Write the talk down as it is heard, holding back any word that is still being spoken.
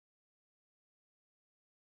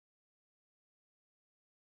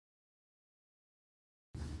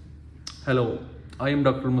Hello, I am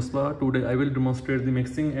Dr. Musbah. Today I will demonstrate the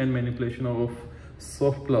mixing and manipulation of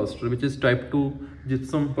soft plaster, which is type 2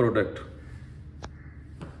 gypsum product.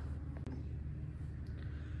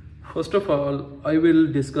 First of all, I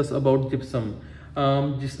will discuss about gypsum.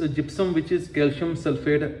 Gypsum, which is calcium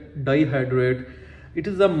sulfate dihydrate, it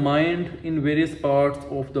is a mined in various parts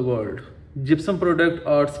of the world. Gypsum products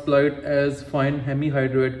are supplied as fine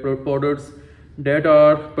hemihydrate powders that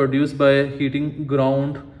are produced by heating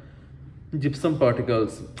ground gypsum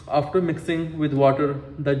particles. After mixing with water,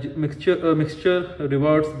 the mixture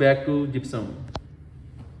reverts back to gypsum.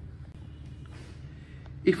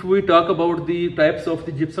 If we talk about the types of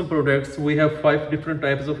the gypsum products, we have 5 different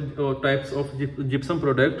types of gypsum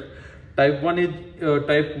product. Type 1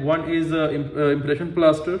 is impression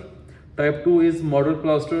plaster. Type 2 is model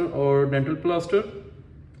plaster or dental plaster.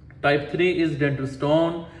 Type 3 is dental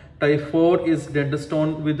stone. Type 4 is dental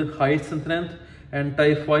stone with high strength, and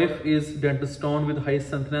type 5 is dental stone with high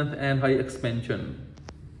strength and high expansion.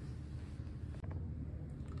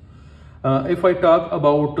 If I talk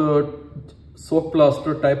about soft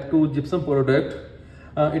plaster type 2 gypsum product,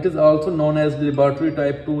 it is also known as laboratory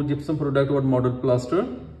type 2 gypsum product or model plaster.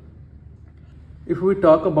 If we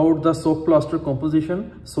talk about the soft plaster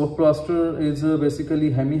composition, soft plaster is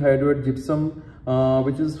basically hemihydrate gypsum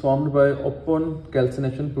which is formed by open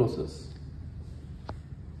calcination process.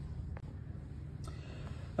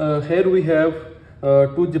 Here we have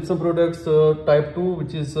 2 gypsum products, type 2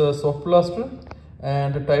 which is soft plaster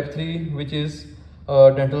and type 3 which is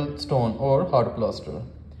dental stone or hard plaster.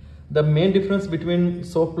 The main difference between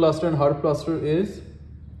soft plaster and hard plaster is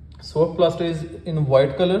soft plaster is in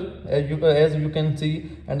white color as you can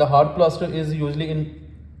see, and the hard plaster is usually in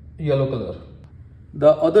yellow color.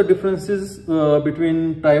 The other differences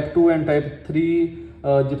between type 2 and type 3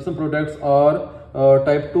 gypsum products are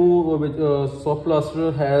type 2 with soft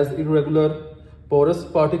plaster has irregular porous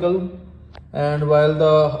particle, and while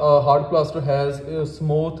the hard plaster has a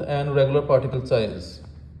smooth and regular particle size.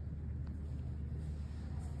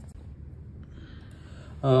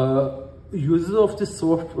 Uses of this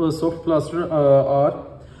soft plaster are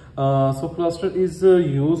soft plaster is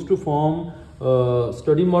used to form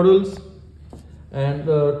study models and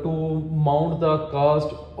to mount the cast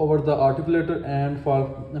over the articulator and for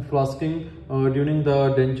flasking during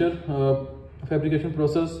the denture fabrication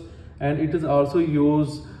process, and it is also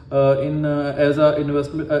used as a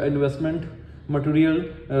investment material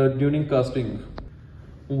during casting.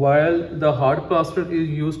 While the hard plaster is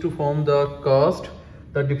used to form the cast,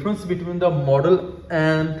 the difference between the model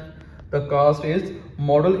and the cast is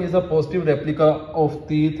model is a positive replica of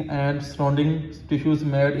teeth and surrounding tissues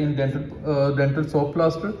made in dental soft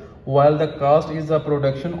plaster, while the cast is a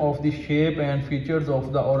production of the shape and features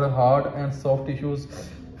of the oral hard and soft tissues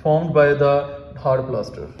formed by the hard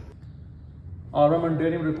plaster.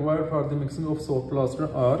 Armamentarium required for the mixing of soft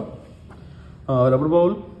plaster are rubber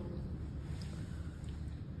bowl,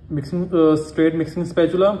 straight mixing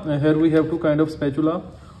spatula. Here we have 2 kind of spatula.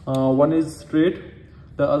 One is straight,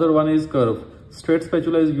 the other one is curve. Straight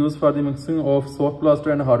spatula is used for the mixing of soft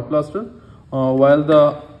plaster and hard plaster, while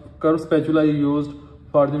the curved spatula is used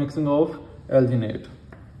for the mixing of alginate.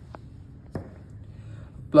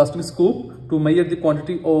 Plastic scoop to measure the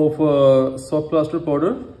quantity of soft plaster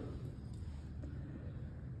powder.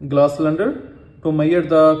 Glass cylinder to measure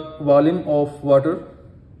the volume of water.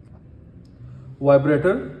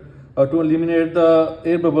 Vibrator to eliminate the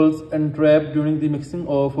air bubbles entrapped during the mixing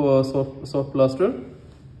of soft plaster.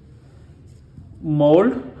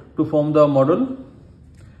 Mold to form the model,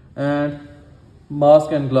 and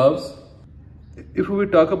mask and gloves. If we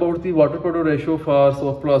talk about the water powder ratio for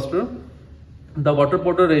soft plaster, the water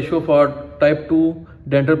powder ratio for type 2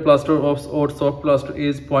 dental plaster or soft plaster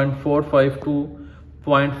is 0.45 to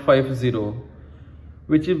 0.50,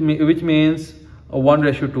 which means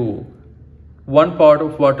 1:2. 1 part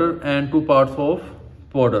of water and 2 parts of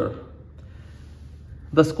powder.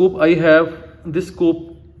 The scoop I have, this scoop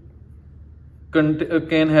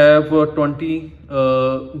can have 20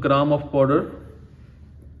 gram of powder.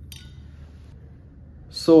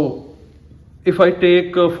 So if I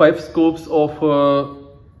take 5 scoops of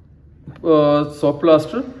soft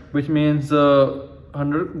plaster, which means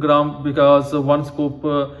 100 gram, because 1 scoop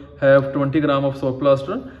have 20 gram of soft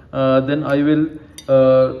plaster, then I will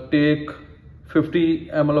take 50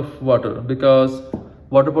 ml of water, because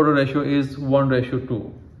water powder ratio is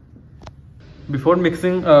 1:2. Before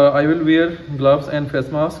mixing, I will wear gloves and face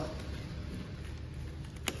mask.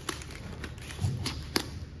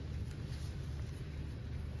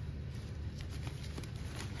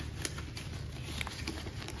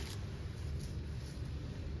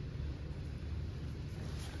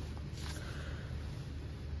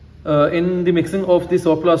 In the mixing of the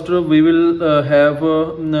soft plaster, we will have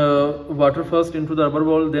water first into the rubber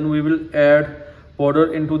ball, then we will add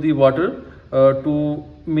powder into the water to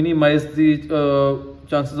minimize the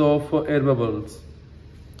chances of air bubbles.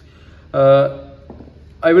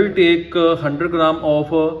 I will take 100 gram of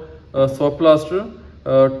soft plaster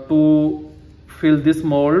to fill this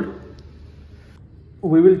mold.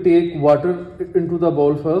 We will take water into the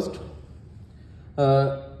bowl first.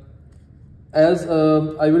 As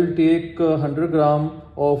I will take 100 gram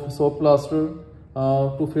of soap plaster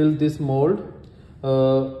to fill this mold,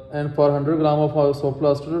 and for 100 gram of soap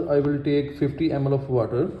plaster I will take 50 ml of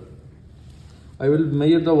water. I will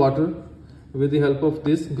measure the water with the help of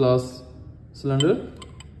this glass cylinder.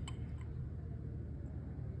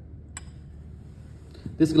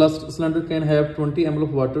 This glass cylinder can have 20 ml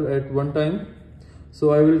of water at one time, so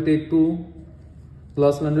I will take 2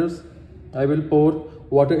 glass cylinders. I will pour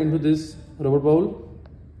water into this rubber bowl.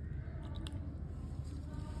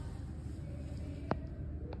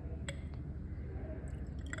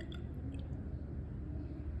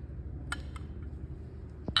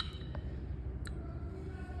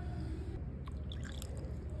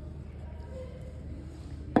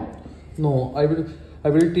 No, I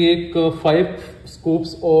will take 5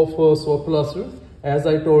 scoops of soap plaster. As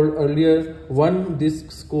I told earlier, one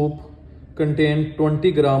disc scoop contains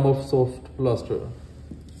 20 gram of soft plaster.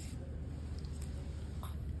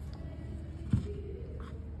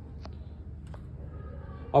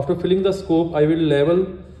 After filling the scoop, I will level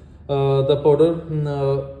the powder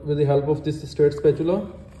with the help of this straight spatula,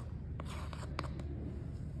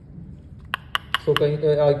 so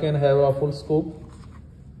I can have a full scoop.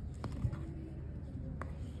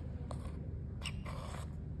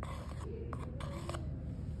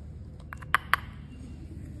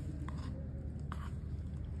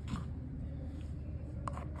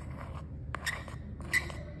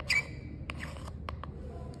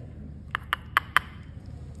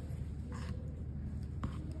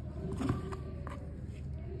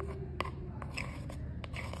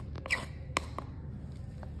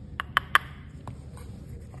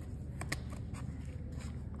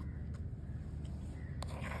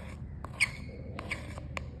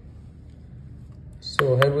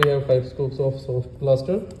 So here we have 5 scoops of soft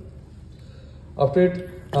plaster. After it,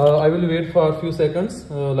 I will wait for a few seconds,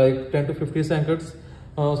 like 10 to 50 seconds.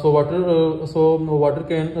 So water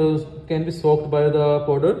can be soaked by the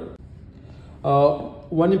powder.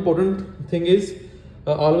 One important thing is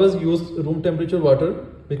always use room temperature water,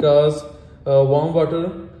 because warm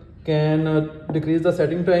water can decrease the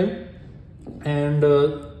setting time, and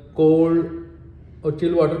cold or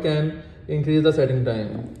chill water can increase the setting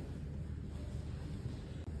time.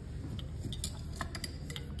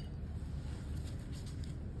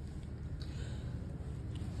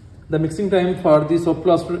 The mixing time for the soap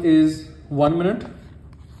plaster is 1 minute,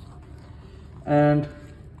 and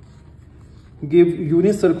give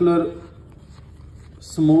unicircular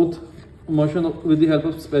smooth motion with the help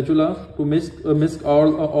of spatula to mix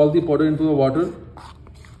all the powder into the water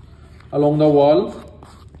along the wall.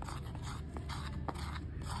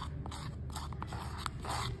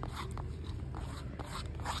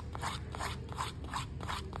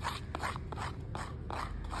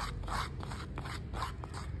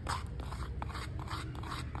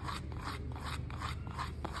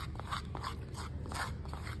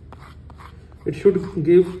 It should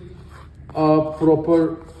give a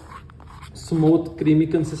proper smooth creamy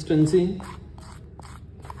consistency.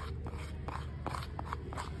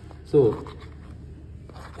 So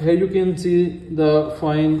here you can see the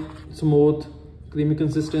fine smooth creamy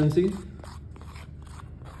consistency.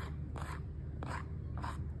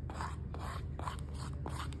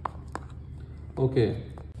 Okay,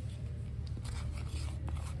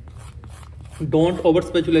 don't over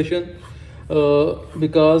spatulation,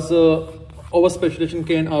 because over spatulation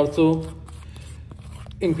can also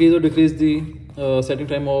increase or decrease the setting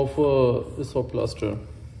time of the soap plaster.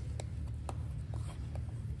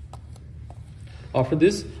 After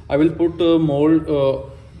this, I will put mold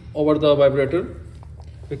over the vibrator,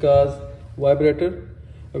 because vibrator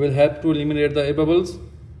will help to eliminate the air bubbles.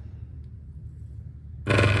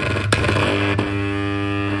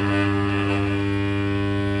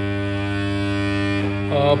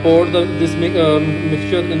 Pour this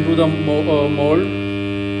mixture into the mold.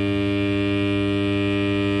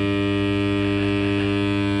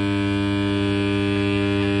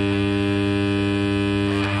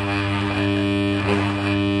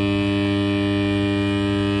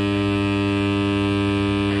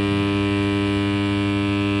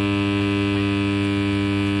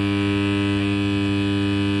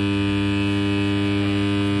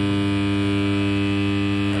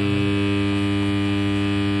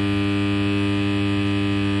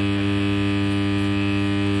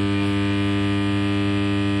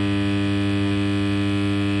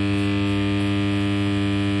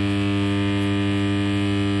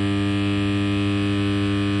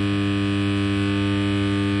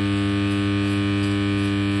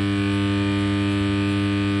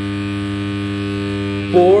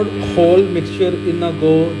 Pour whole mixture in a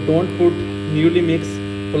go. Don't put newly mixed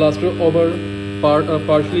plaster over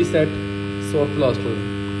partially set soft plaster,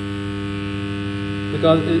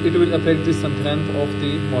 because it will affect the strength of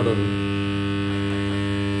the model.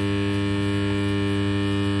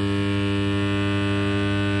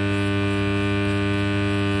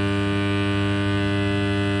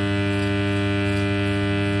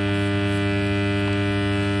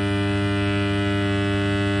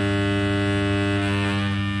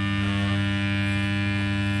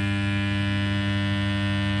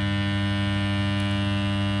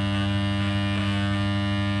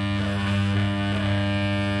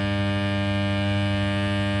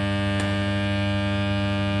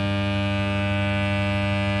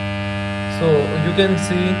 So you can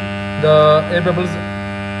see the air bubbles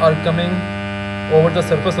are coming over the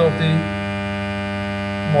surface of the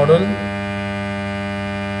model.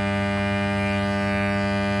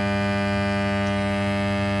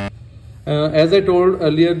 As I told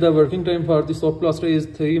earlier, the working time for the soft plaster is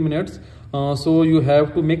 3 minutes. So you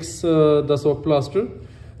have to mix the soft plaster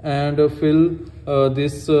and fill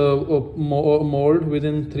this mold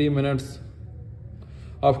within 3 minutes.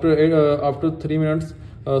 After 3 minutes,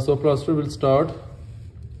 soft plaster will start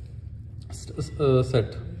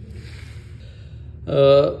set.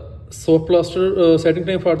 Soft plaster setting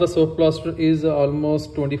time for the soft plaster is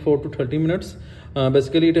almost 24 to 30 minutes.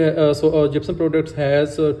 Basically, gypsum products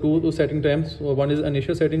has two setting times. One is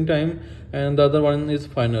initial setting time and the other one is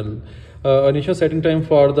final. Initial setting time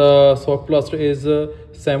for the soft plaster is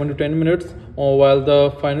 7 to 10 minutes, while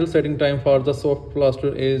the final setting time for the soft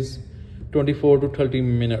plaster is 24 to 30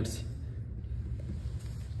 minutes.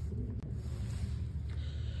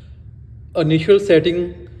 Initial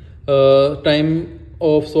setting time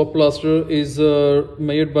of soft plaster is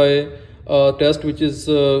made by a test which is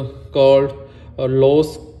called a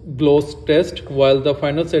gloss test, while the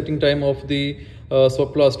final setting time of the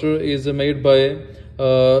soft plaster is made by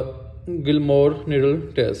Gilmore needle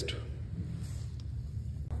test.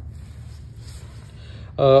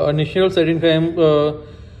 Initial setting time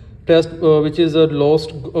test, which is a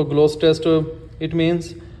gloss test, it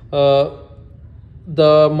means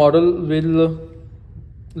the model will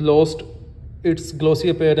lost its glossy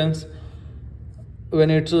appearance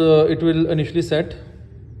when it will initially set.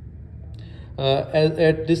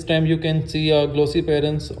 At this time you can see a glossy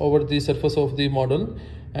appearance over the surface of the model,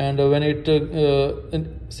 and when it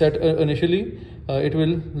set initially, it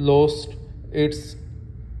will lost its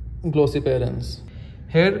glossy appearance.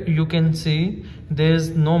 Here you can see there is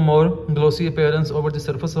no more glossy appearance over the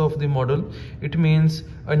surface of the model. It means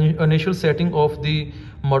initial setting of the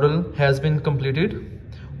model has been completed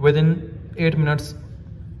within 8 minutes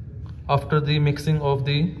after the mixing of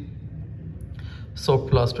the soft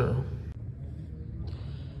plaster.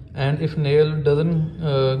 And if nail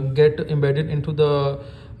doesn't get embedded into the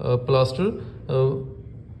plaster,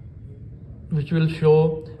 which will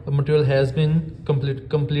show the material has been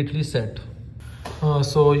completely set.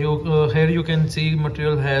 So here you can see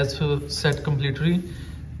material has set completely.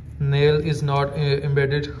 Nail is not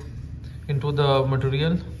embedded into the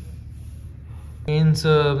material. Means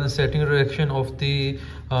the setting reaction of the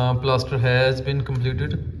plaster has been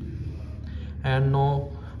completed, and now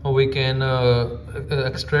we can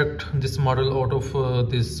extract this model out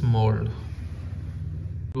of this mold.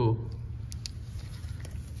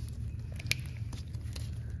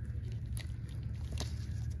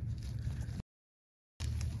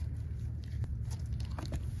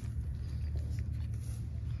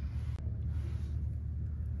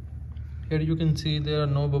 Here you can see there are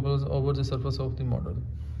no bubbles over the surface of the model.